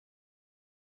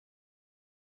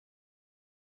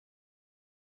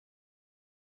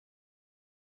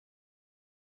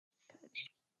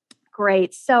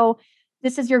Great. So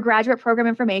this is your graduate program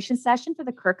information session for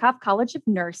the Kirkhof College of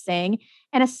Nursing.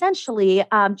 And essentially,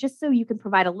 just so you can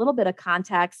provide a little bit of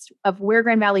context of where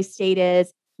Grand Valley State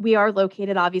is, we are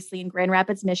located obviously in Grand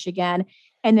Rapids, Michigan,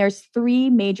 and there's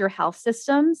three major health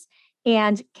systems.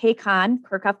 And KCON,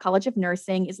 Kirkhof College of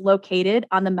Nursing, is located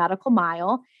on the Medical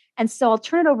Mile. And so I'll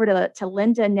turn it over to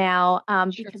Linda now Sure.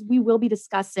 because we will be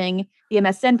discussing the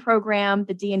MSN program,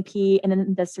 the DNP, and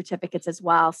then the certificates as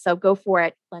well. So go for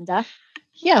it, Linda.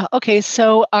 Yeah. Okay.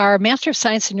 So our Master of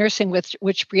Science in Nursing, which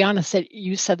Brianna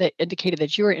said that indicated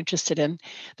that you were interested in,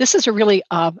 this is a really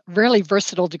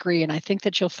versatile degree, and I think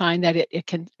that you'll find that it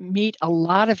can meet a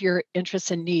lot of your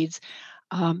interests and needs.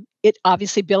 It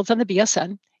obviously builds on the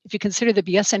BSN. If you consider the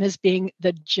BSN as being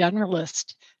the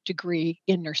generalist degree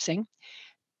in nursing,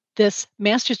 this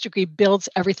master's degree builds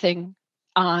everything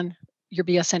on your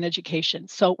BSN education.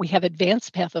 So we have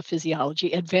advanced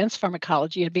pathophysiology, advanced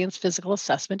pharmacology, advanced physical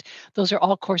assessment. Those are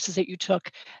all courses that you took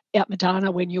at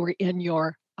Madonna when you were in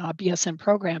your BSN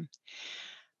program.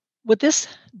 With this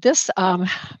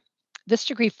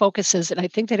degree focuses, and I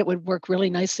think that it would work really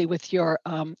nicely with your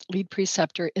lead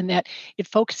preceptor in that it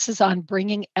focuses on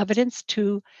bringing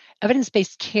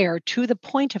evidence-based care to the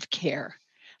point of care.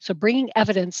 So bringing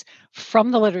evidence from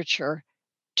the literature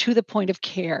to the point of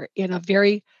care in a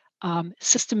very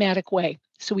systematic way.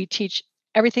 So we teach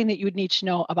everything that you would need to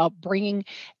know about bringing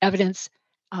evidence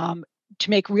to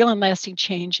make real and lasting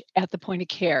change at the point of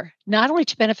care, not only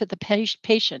to benefit the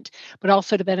patient, but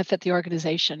also to benefit the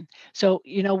organization. So,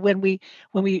 when we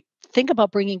think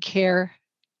about bringing care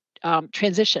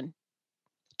transition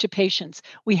to patients,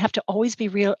 we have to always be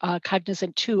real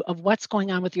cognizant too of what's going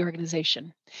on with the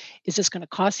organization. Is this going to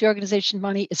cost the organization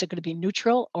money? Is it going to be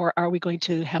neutral, or are we going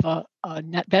to have a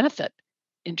net benefit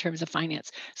in terms of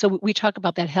finance? So we talk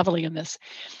about that heavily in this.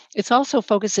 It also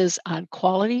focuses on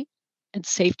quality and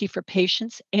safety for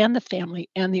patients and the family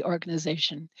and the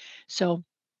organization. So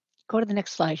go to the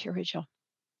next slide here, Rachel.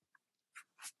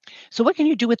 So what can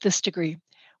you do with this degree?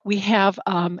 We have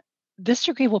this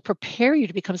degree will prepare you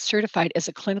to become certified as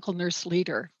a clinical nurse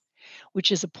leader,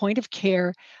 which is a point of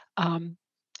care,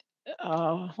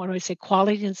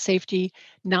 quality and safety,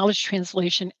 knowledge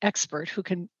translation expert who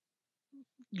can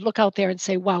look out there and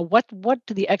say, wow, what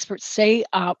do the experts say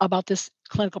about this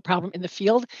clinical problem in the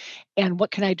field, and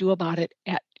what can I do about it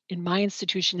in my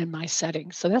institution, in my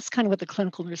setting? So that's kind of what the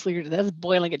clinical nurse leader does. That's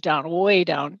boiling it down, way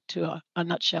down to a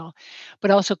nutshell,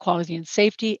 but also quality and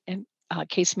safety and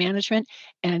case management,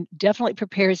 and definitely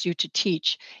prepares you to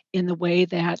teach in the way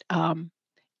that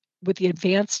with the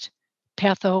advanced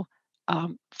patho,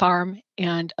 pharm,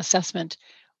 and assessment,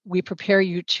 we prepare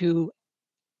you to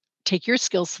take your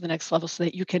skills to the next level so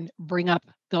that you can bring up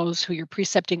those who you're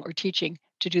precepting or teaching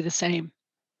to do the same.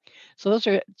 So those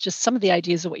are just some of the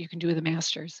ideas of what you can do with a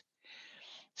master's.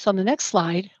 So on the next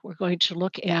slide, we're going to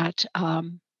look at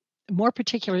more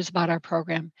particulars about our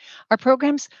program. Our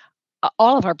programs,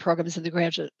 all of our programs in the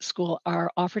graduate school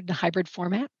are offered in a hybrid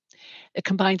format. It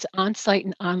combines on-site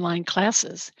and online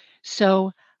classes.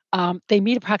 So they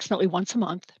meet approximately once a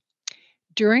month.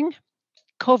 During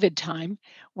COVID time,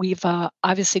 we've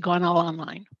obviously gone all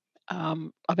online.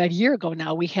 About a year ago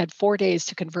now, we had 4 days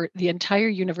to convert the entire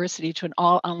university to an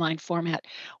all online format,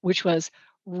 which was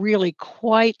really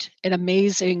quite an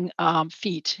amazing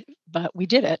feat, but we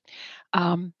did it.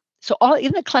 So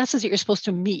even the classes that you're supposed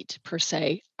to meet per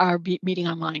se are meeting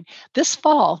online. This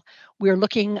fall, we're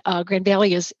looking, Grand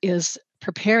Valley is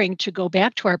preparing to go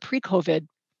back to our pre-COVID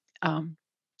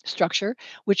structure,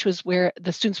 which was where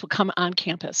the students would come on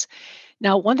campus.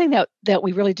 Now, one thing that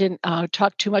we really didn't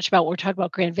talk too much about when we're talking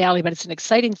about Grand Valley, but it's an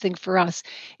exciting thing for us,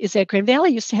 is that Grand Valley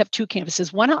used to have two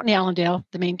campuses, one out in Allendale,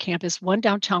 the main campus, one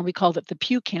downtown. We called it the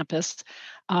Pew campus.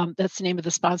 That's the name of the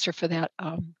sponsor for that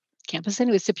campus.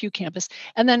 Anyway, it's the Pew campus.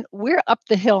 And then we're up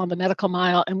the hill on the Medical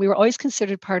Mile, and we were always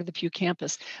considered part of the Pew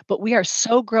campus. But we are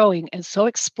so growing and so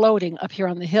exploding up here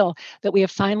on the hill that we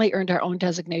have finally earned our own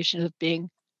designation of being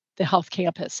the health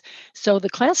campus. So the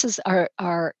classes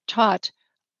are taught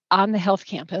on the health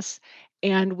campus,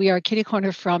 and we are kitty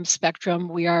corner from Spectrum.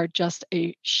 We are just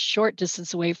a short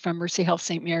distance away from Mercy Health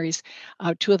St. Mary's,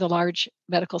 two of the large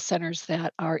medical centers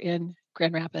that are in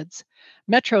Grand Rapids.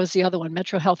 Metro is the other one,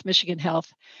 Metro Health, Michigan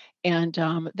Health, and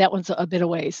that one's a bit of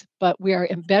ways. But we are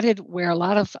embedded where a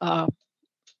lot of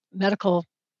medical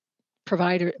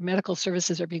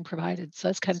services are being provided. So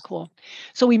that's kind of cool.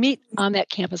 So we meet on that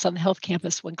campus, on the health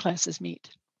campus, when classes meet.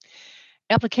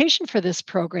 Application for this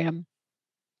program,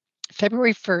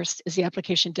 February 1st is the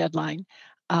application deadline.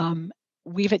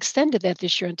 We've extended that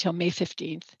this year until May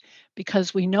 15th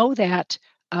because we know that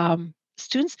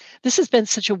students, this has been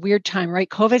such a weird time, right?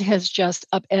 COVID has just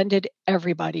upended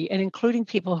everybody, and including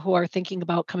people who are thinking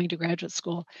about coming to graduate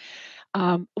school.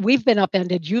 We've been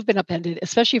upended, you've been upended,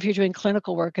 especially if you're doing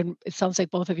clinical work, and it sounds like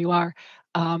both of you are.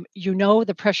 You know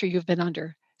the pressure you've been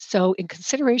under. So in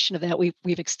consideration of that, we've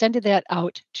extended that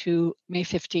out to May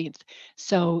 15th.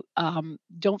 So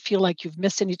don't feel like you've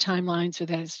missed any timelines or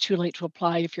that it's too late to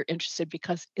apply if you're interested,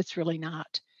 because it's really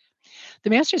not. The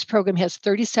master's program has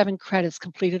 37 credits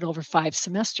completed over 5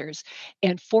 semesters,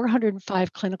 and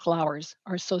 405 clinical hours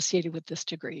are associated with this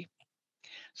degree.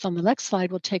 So on the next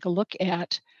slide, we'll take a look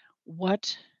at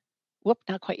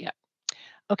not quite yet.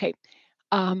 Okay.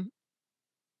 Um,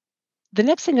 the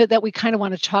next thing that we kind of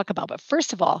want to talk about, but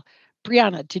first of all,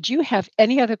 Brianna, did you have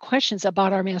any other questions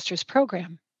about our master's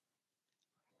program?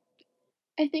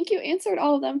 I think you answered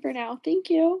all of them for now. Thank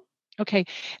you. Okay.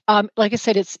 Like I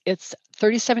said, it's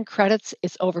 37 credits.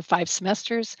 It's over 5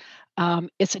 semesters.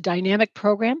 It's a dynamic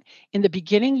program. In the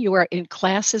beginning, you are in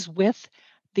classes with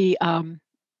the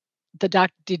the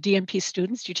DNP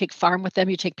students. You take pharm with them,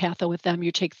 you take patho with them,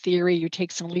 you take theory, you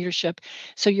take some leadership.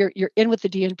 So you're in with the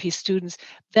DNP students.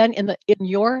 Then in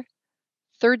your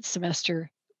third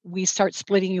semester, we start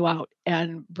splitting you out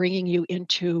and bringing you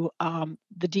into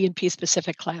the DNP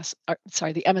specific class,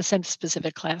 the MSN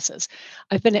specific classes.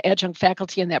 I've been an adjunct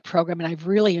faculty in that program, and I've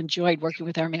really enjoyed working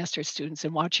with our master's students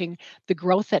and watching the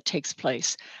growth that takes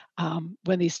place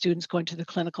when these students go into the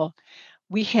clinical.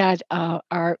 We had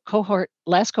our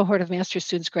last cohort of master's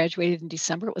students graduated in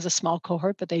December. It was a small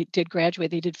cohort, but they did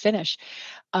graduate, they did finish,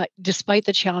 despite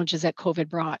the challenges that COVID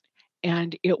brought.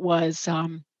 And it was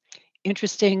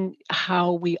interesting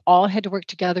how we all had to work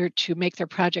together to make their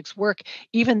projects work,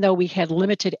 even though we had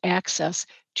limited access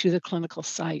to the clinical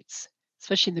sites,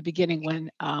 especially in the beginning when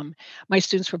my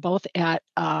students were both at,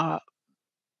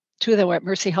 2 of them were at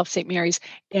Mercy Health St. Mary's,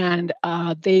 and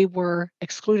they were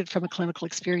excluded from a clinical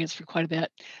experience for quite a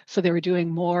bit. So they were doing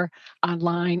more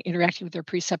online, interacting with their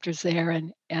preceptors there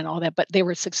and all that, but they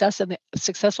were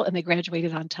successful and they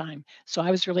graduated on time. So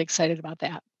I was really excited about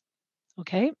that.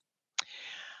 Okay.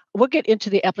 We'll get into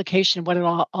the application, what it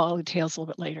all entails a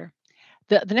little bit later.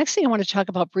 The next thing I want to talk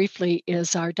about briefly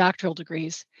is our doctoral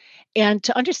degrees. And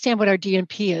to understand what our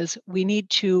DNP is, we need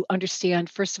to understand,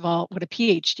 first of all, what a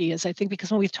PhD is, I think, because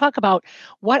when we talk about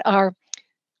what are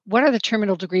the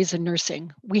terminal degrees in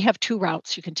nursing, we have 2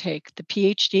 routes you can take. The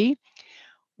PhD,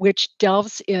 which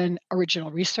delves in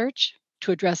original research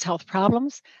to address health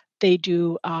problems. They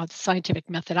do scientific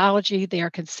methodology. They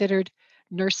are considered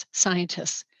nurse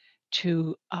scientists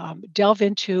to delve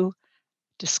into,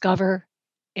 discover,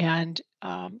 and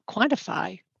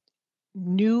quantify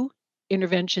new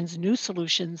interventions, new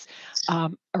solutions,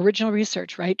 original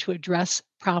research, right, to address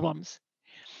problems.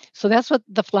 So that's what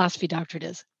the philosophy doctorate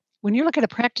is. When you look at a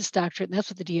practice doctorate, and that's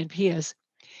what the DNP is,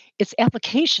 it's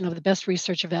application of the best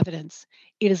research of evidence.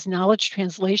 It is knowledge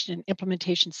translation and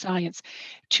implementation science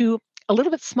to a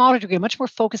little bit smaller degree, much more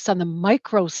focused on the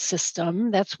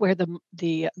microsystem. That's where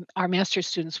our master's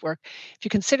students work. If you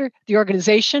consider the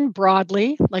organization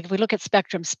broadly, like if we look at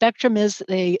Spectrum, Spectrum is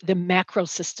the macro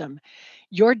system.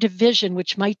 Your division,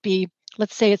 which might be,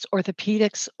 let's say it's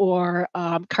orthopedics or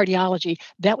cardiology,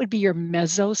 that would be your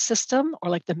mesosystem, or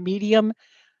like the medium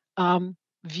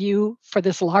view for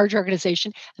this large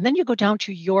organization. And then you go down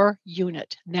to your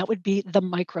unit, and that would be the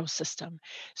microsystem.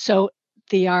 So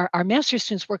our master's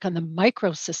students work on the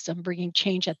microsystem, bringing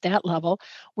change at that level,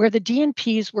 where the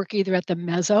DNPs work either at the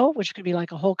meso, which could be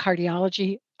like a whole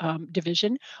cardiology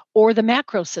division, or the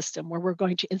macro system, where we're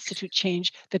going to institute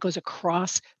change that goes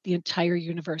across the entire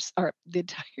universe, or the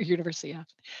entire university, yeah,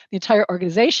 the entire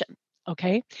organization.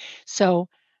 Okay, so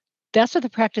that's what the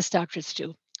practice doctorates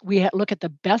do. We look at the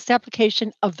best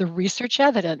application of the research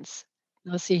evidence.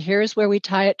 Now, see, here's where we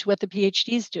tie it to what the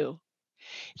PhDs do.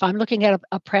 If I'm looking at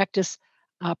a practice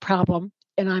problem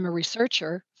and I'm a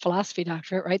researcher, philosophy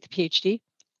doctorate, right, the PhD,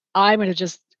 I'm going to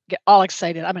just get all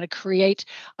excited. I'm going to create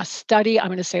a study. I'm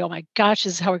going to say, oh my gosh,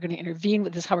 this is how we're going to intervene.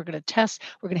 This is how we're going to test.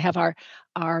 We're going to have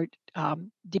our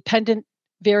dependent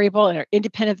variable and our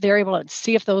independent variable and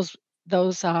see if those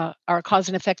are a cause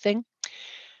and effect thing.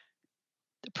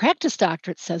 The practice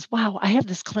doctorate says, wow, I have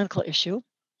this clinical issue.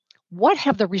 What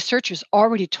have the researchers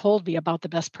already told me about the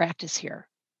best practice here?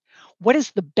 What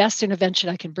is the best intervention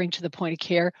I can bring to the point of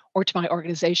care, or to my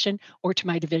organization, or to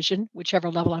my division, whichever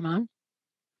level I'm on?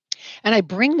 And I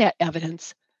bring that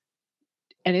evidence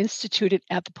and institute it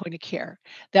at the point of care.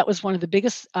 That was one of the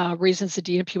biggest reasons the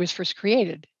DNP was first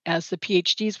created, as the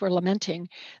PhDs were lamenting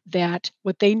that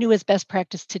what they knew as best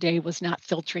practice today was not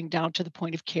filtering down to the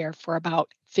point of care for about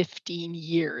 15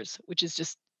 years, which is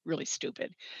just really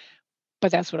stupid.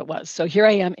 but that's what it was. So here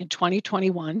I am in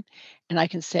 2021, and I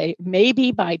can say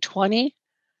maybe by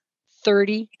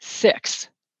 2036.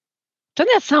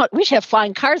 Doesn't that sound, we should have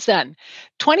flying cars then.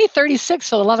 2036,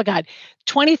 for the love of God.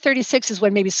 2036 is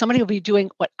when maybe somebody will be doing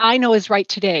what I know is right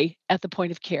today at the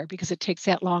point of care, because it takes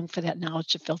that long for that knowledge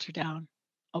to filter down.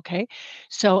 Okay,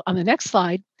 so on the next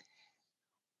slide,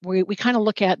 we kind of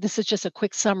look at, this is just a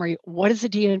quick summary. What is a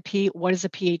DNP? What is a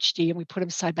PhD? And we put them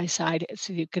side by side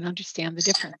so you can understand the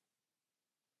difference.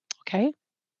 Okay.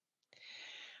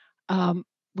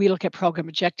 We look at program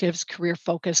objectives, career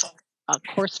focus,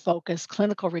 course focus,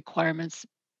 clinical requirements,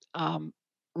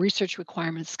 research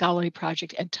requirements, scholarly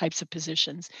project, and types of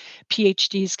positions.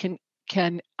 PhDs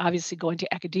can obviously go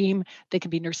into academia. They can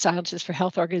be nurse scientists for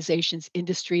health organizations,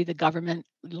 industry, the government,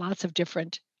 lots of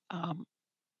different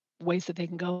ways that they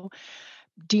can go.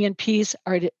 DNPs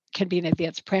can be in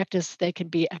advanced practice. They can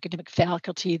be academic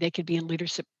faculty. They can be in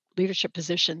leadership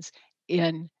positions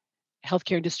in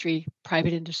healthcare industry,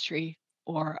 private industry,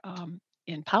 or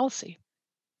in policy.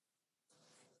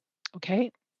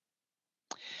 Okay.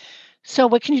 So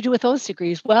what can you do with those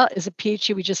degrees? Well, as a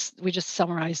PhD, we just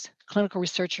summarized: clinical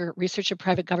researcher, research in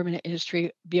private government and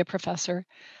industry, be a professor.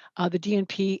 The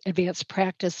DNP, advanced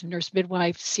practice, nurse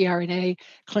midwife, CRNA,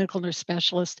 clinical nurse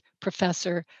specialist,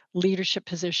 professor, leadership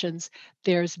positions.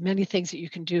 There's many things that you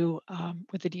can do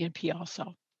with the DNP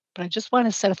also. But I just want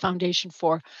to set a foundation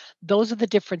for those are the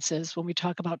differences when we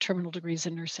talk about terminal degrees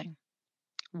in nursing.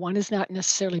 One is not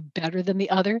necessarily better than the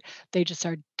other. They just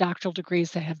are doctoral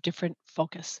degrees that have different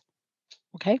focus.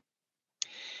 Okay.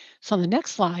 So on the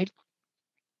next slide,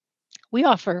 we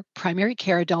offer primary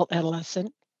care adult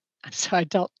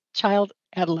child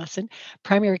adolescent,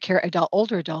 primary care adult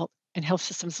older adult, and health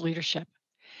systems leadership.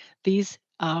 These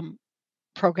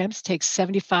programs take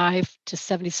 75 to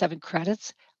 77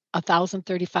 credits,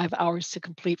 1,035 hours to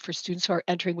complete for students who are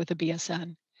entering with a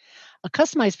BSN. A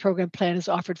customized program plan is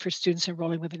offered for students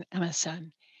enrolling with an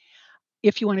MSN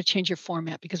if you want to change your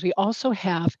format, because we also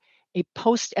have a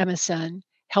post-MSN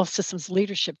health systems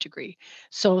leadership degree.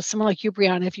 So someone like you,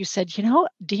 Brianna, if you said,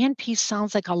 DNP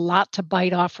sounds like a lot to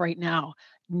bite off right now,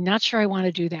 not sure I want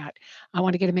to do that. I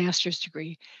want to get a master's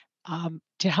degree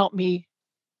to help me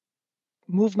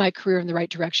move my career in the right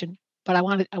direction, but I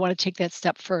want to take that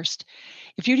step first.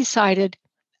 If you decided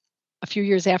a few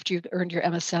years after you earned your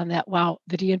MSN that, wow,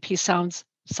 the DNP sounds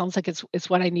like it's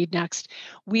what I need next,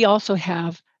 we also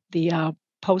have the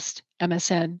post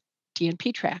MSN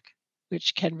DNP track,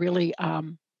 which can really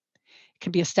can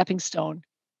be a stepping stone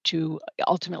to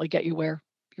ultimately get you where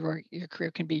your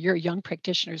career can be. You're a young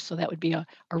practitioner, so that would be a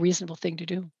reasonable thing to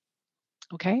do.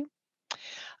 Okay.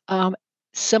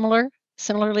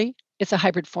 Similarly, it's a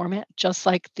hybrid format, just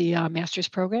like the master's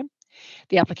program.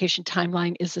 The application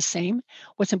timeline is the same.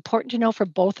 What's important to know for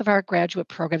both of our graduate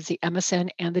programs, the MSN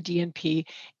and the DNP,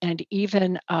 and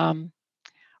even,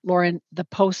 Lauren, the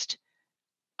post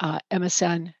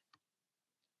MSN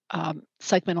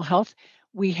psych mental health,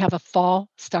 we have a fall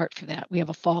start for that. We have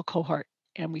a fall cohort,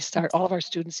 and we start all of our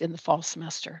students in the fall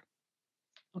semester.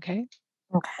 Okay?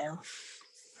 Okay.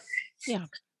 Yeah.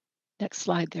 Next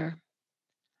slide there.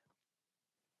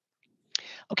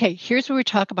 Okay, here's where we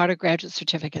talk about our graduate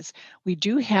certificates. We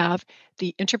do have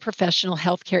the Interprofessional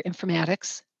Healthcare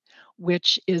Informatics,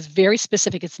 which is very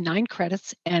specific. It's 9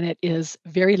 credits, and it is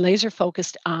very laser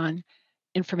focused on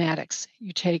informatics.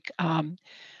 You take a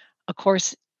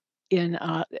course in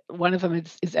one of them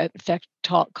is in fact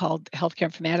called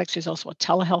Healthcare Informatics. There's also a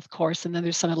telehealth course, and then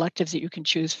there's some electives that you can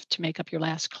choose to make up your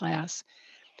last class.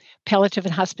 Palliative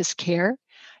and hospice care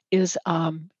is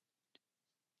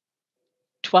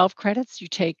 12 credits. You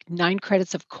take 9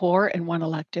 credits of core and 1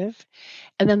 elective.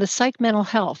 And then the psych mental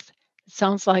health. It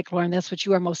sounds like, Lauren, that's what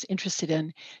you are most interested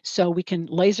in. So we can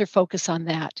laser focus on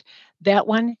that. That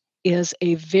one is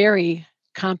a very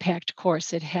compact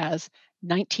course. It has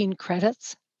 19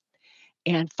 credits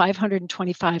and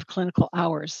 525 clinical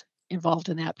hours involved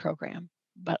in that program.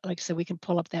 But like I said, we can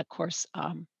pull up that course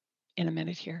in a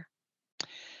minute here.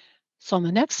 So on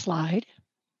the next slide,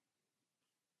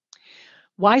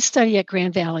 why study at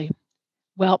Grand Valley?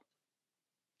 Well,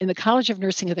 in the College of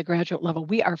Nursing at the graduate level,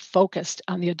 we are focused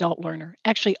on the adult learner.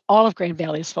 Actually, all of Grand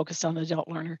Valley is focused on the adult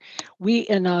learner. We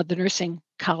in the nursing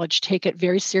college take it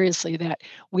very seriously that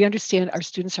we understand our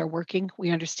students are working. We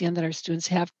understand that our students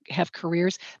have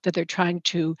careers, that they're trying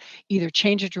to either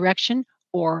change a direction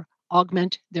or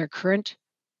augment their current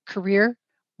career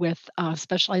with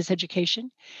specialized education.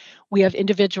 We have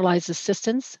individualized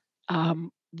assistance.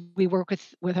 We work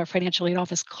with our financial aid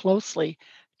office closely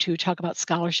to talk about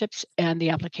scholarships and the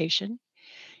application.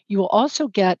 You will also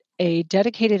get a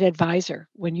dedicated advisor.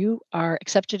 When you are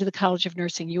accepted to the College of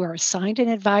Nursing, you are assigned an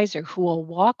advisor who will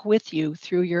walk with you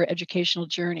through your educational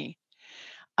journey.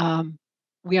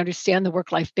 We understand the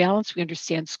work-life balance, we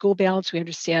understand school balance, we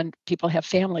understand people have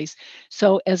families.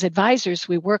 So as advisors,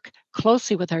 we work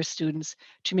closely with our students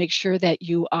to make sure that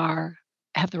you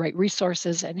have the right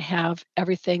resources and have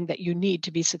everything that you need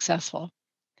to be successful.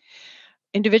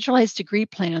 Individualized degree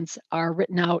plans are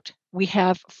written out. We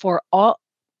have for all,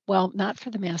 well, not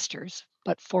for the masters,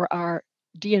 but for our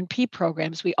DNP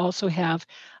programs, we also have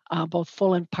both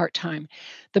full and part-time.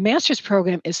 The master's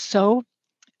program is so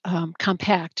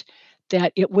compact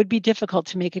that it would be difficult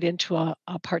to make it into a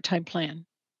part-time plan.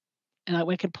 And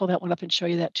we can pull that one up and show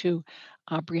you that too,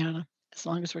 Brianna, as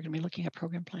long as we're going to be looking at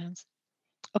program plans.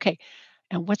 Okay,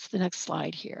 and what's the next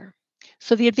slide here?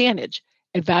 So the advantage,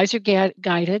 advisor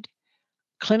guided,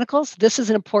 clinicals, this is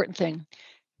an important thing,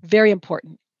 very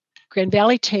important. Grand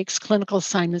Valley takes clinical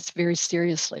assignments very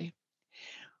seriously.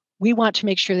 We want to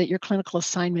make sure that your clinical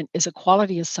assignment is a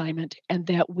quality assignment and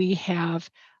that we have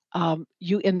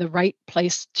you in the right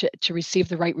place to receive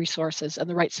the right resources and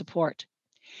the right support.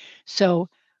 So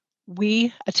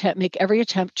we make every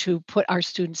attempt to put our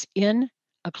students in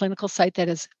a clinical site that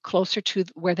is closer to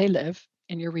where they live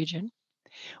in your region.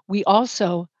 We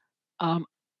also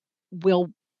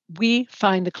we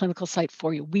find the clinical site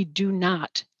for you. We do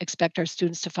not expect our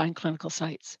students to find clinical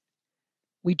sites.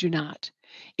 We do not.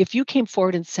 If you came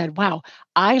forward and said, wow,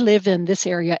 I live in this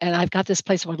area and I've got this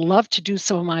place I would love to do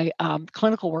some of my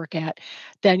clinical work at,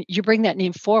 then you bring that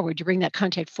name forward, you bring that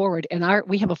contact forward. And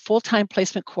we have a full-time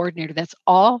placement coordinator. That's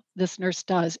all this nurse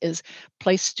does is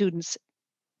place students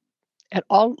at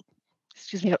all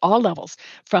levels,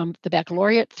 from the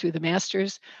baccalaureate through the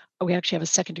master's. We actually have a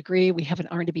second degree. We have an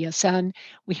RN to BSN.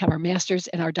 We have our master's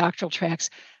and our doctoral tracks.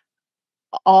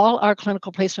 All our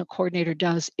clinical placement coordinator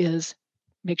does is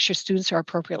make sure students are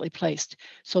appropriately placed.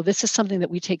 So this is something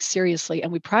that we take seriously,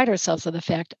 and we pride ourselves on the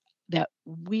fact that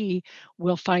we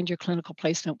will find your clinical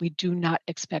placement. We do not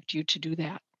expect you to do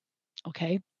that.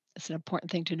 Okay, it's an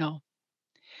important thing to know.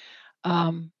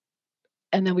 And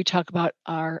then we talk about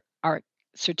our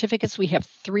certificates. We have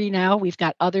 3 now. We've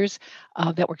got others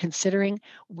that we're considering.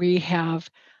 We have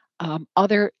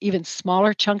other even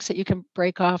smaller chunks that you can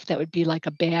break off. That would be like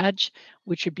a badge,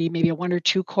 which would be maybe a 1 or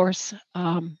 2 course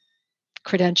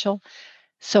credential.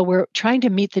 So we're trying to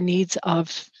meet the needs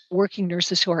of working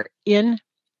nurses who are in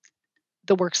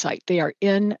the work site. They are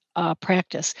in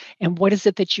practice. And what is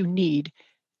it that you need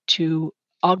to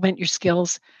augment your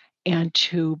skills and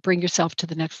to bring yourself to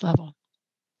the next level?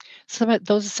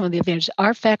 Those are some of the advantages.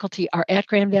 Our faculty are at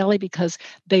Grand Valley because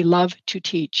they love to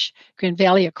teach. Grand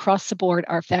Valley across the board,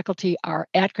 our faculty are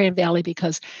at Grand Valley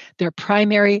because their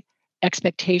primary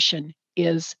expectation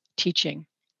is teaching.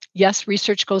 Yes,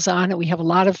 research goes on, and we have a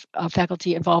lot of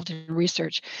faculty involved in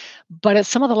research. But at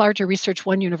some of the larger Research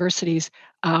One universities,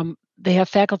 they have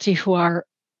faculty who are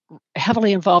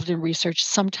heavily involved in research,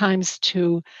 sometimes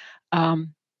to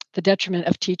the detriment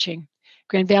of teaching.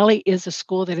 Grand Valley is a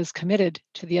school that is committed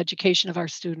to the education of our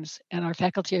students, and our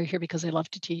faculty are here because they love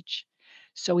to teach.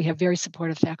 So we have very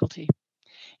supportive faculty.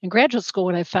 In graduate school,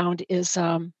 what I found is,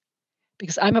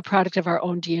 because I'm a product of our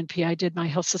own DNP, I did my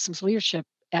health systems leadership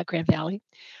at Grand Valley.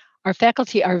 Our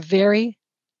faculty are very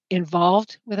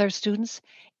involved with our students,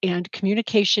 and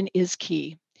communication is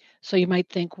key. So you might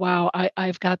think, wow,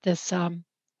 I've got this, got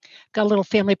a little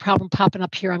family problem popping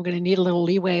up here. I'm going to need a little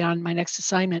leeway on my next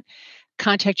assignment.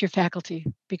 Contact your faculty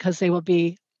because they will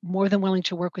be more than willing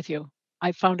to work with you.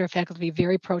 I found our faculty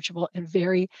very approachable and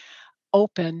very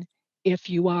open if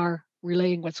you are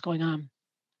relaying what's going on,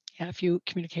 if you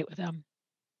communicate with them.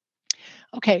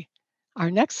 Okay, our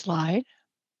next slide.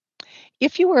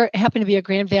 If you happen to be a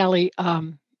Grand Valley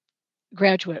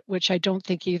graduate, which I don't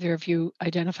think either of you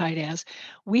identified as,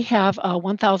 we have a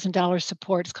 $1,000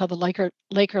 support. It's called the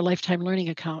Laker Lifetime Learning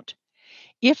Account.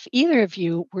 If either of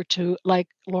you were to, like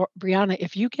Brianna,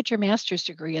 if you get your master's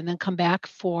degree and then come back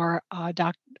for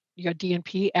your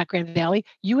DNP at Grand Valley,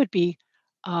 you would be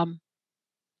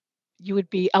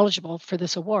eligible for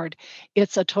this award.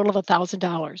 It's a total of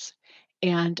 $1,000,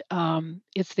 and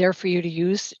it's there for you to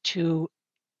use to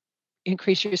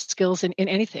increase your skills in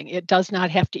anything. It does not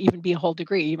have to even be a whole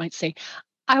degree. You might say,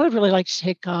 I would really like to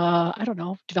take, I don't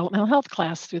know, developmental health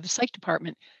class through the psych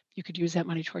department. You could use that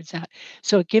money towards that.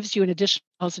 So it gives you an additional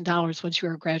 $1,000 once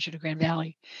you're a graduate of Grand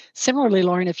Valley. Similarly,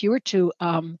 Lauren, if you were to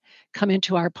come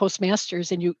into our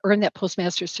postmasters and you earn that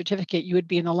postmaster's certificate, you would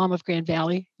be an alum of Grand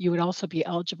Valley. You would also be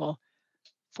eligible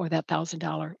for that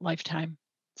 $1,000 lifetime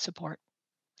support.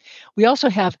 We also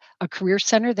have a career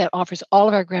center that offers all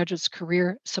of our graduates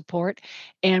career support,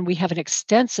 and we have an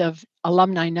extensive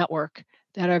alumni network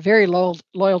that are very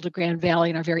loyal to Grand Valley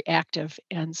and are very active.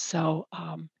 And so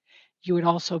you would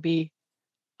also be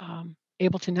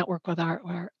able to network with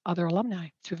our other alumni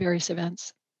through various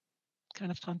events.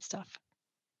 Kind of fun stuff.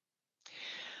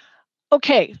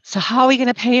 Okay, so how are we going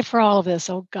to pay for all of this?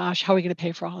 Oh gosh, how are we going to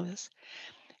pay for all of this?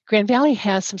 Grand Valley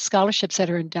has some scholarships that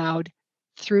are endowed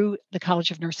through the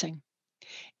College of Nursing.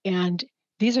 And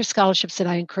these are scholarships that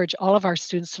I encourage all of our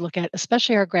students to look at,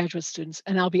 especially our graduate students.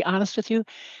 And I'll be honest with you,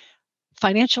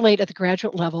 financial aid at the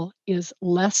graduate level is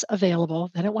less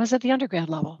available than it was at the undergrad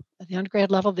level. At the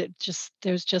undergrad level,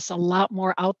 there's just a lot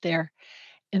more out there.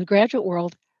 In the graduate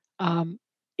world,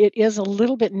 it is a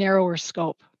little bit narrower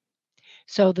scope.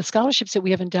 So the scholarships that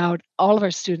we have endowed, all of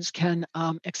our students can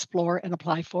explore and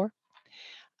apply for.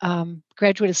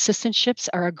 Graduate assistantships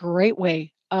are a great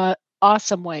way,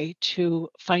 awesome way to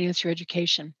finance your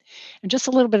education. And just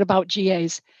a little bit about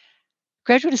GAs.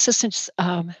 Graduate assistants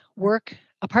work,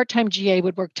 a part-time GA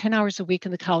would work 10 hours a week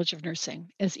in the College of Nursing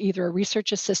as either a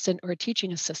research assistant or a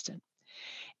teaching assistant.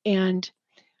 And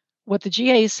what the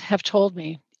GAs have told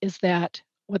me is that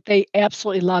what they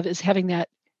absolutely love is having that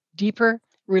deeper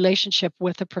relationship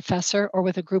with a professor or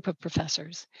with a group of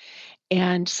professors.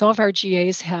 And some of our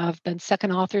GAs have been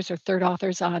second authors or third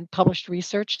authors on published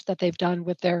research that they've done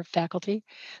with their faculty.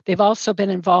 They've also been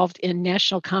involved in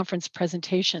national conference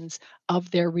presentations of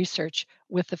their research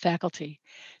with the faculty.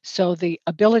 So the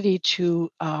ability to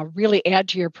really add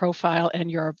to your profile and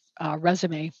your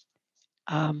resume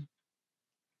can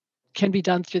be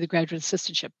done through the graduate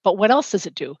assistantship. But what else does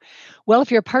it do? Well,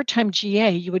 if you're a part-time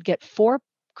GA, you would get 4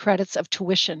 credits of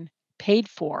tuition paid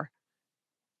for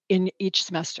in each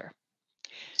semester.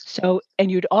 So, and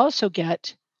you'd also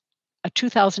get a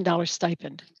 $2,000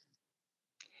 stipend.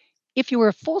 If you were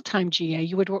a full-time GA,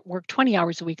 you would work 20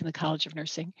 hours a week in the College of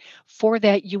Nursing. For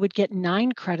that, you would get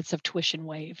 9 credits of tuition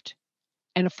waived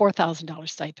and a $4,000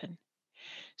 stipend.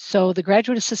 So the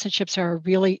graduate assistantships are a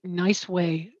really nice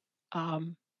way.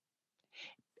 To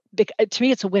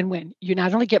me, it's a win-win. You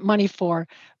not only get money for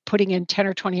putting in 10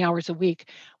 or 20 hours a week,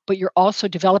 but you're also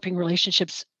developing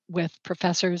relationships with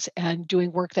professors and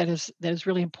doing work that is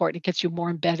really important. It gets you more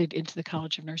embedded into the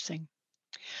College of Nursing.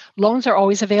 Loans are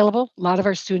always available. A lot of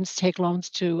our students take loans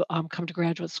to come to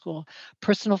graduate school.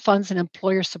 Personal funds and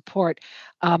employer support.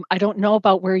 I don't know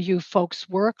about where you folks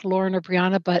work, Lauren or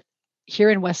Brianna, but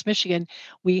here in West Michigan,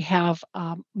 we have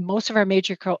most of our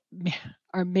major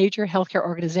healthcare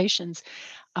organizations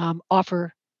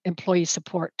offer employee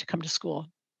support to come to school.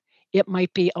 It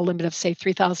might be a limit of, say,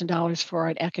 $3,000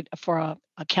 for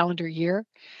a calendar year,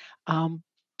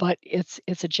 but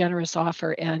it's a generous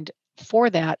offer. And for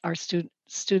that, our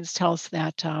students tell us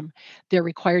that they're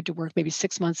required to work maybe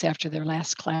 6 months after their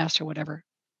last class or whatever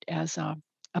as a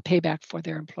payback for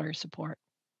their employer support.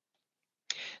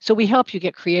 So we help you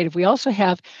get creative. We also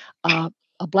have a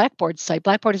Blackboard site.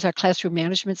 Blackboard is our classroom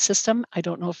management system. I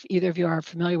don't know if either of you are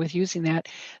familiar with using that.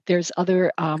 There's other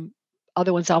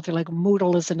ones out there, like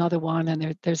Moodle is another one,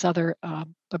 and there's other,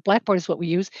 but Blackboard is what we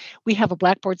use. We have a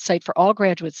Blackboard site for all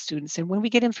graduate students, and when we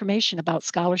get information about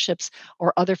scholarships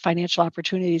or other financial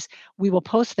opportunities, we will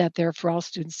post that there for all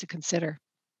students to consider.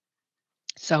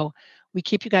 So we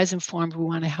keep you guys informed. We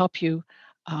want to help you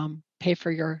pay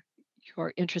for your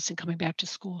interest in coming back to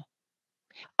school.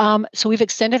 So we've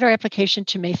extended our application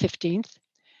to May 15th.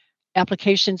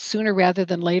 Application sooner rather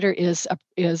than later is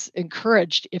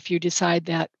encouraged if you decide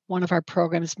that one of our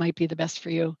programs might be the best for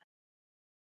you.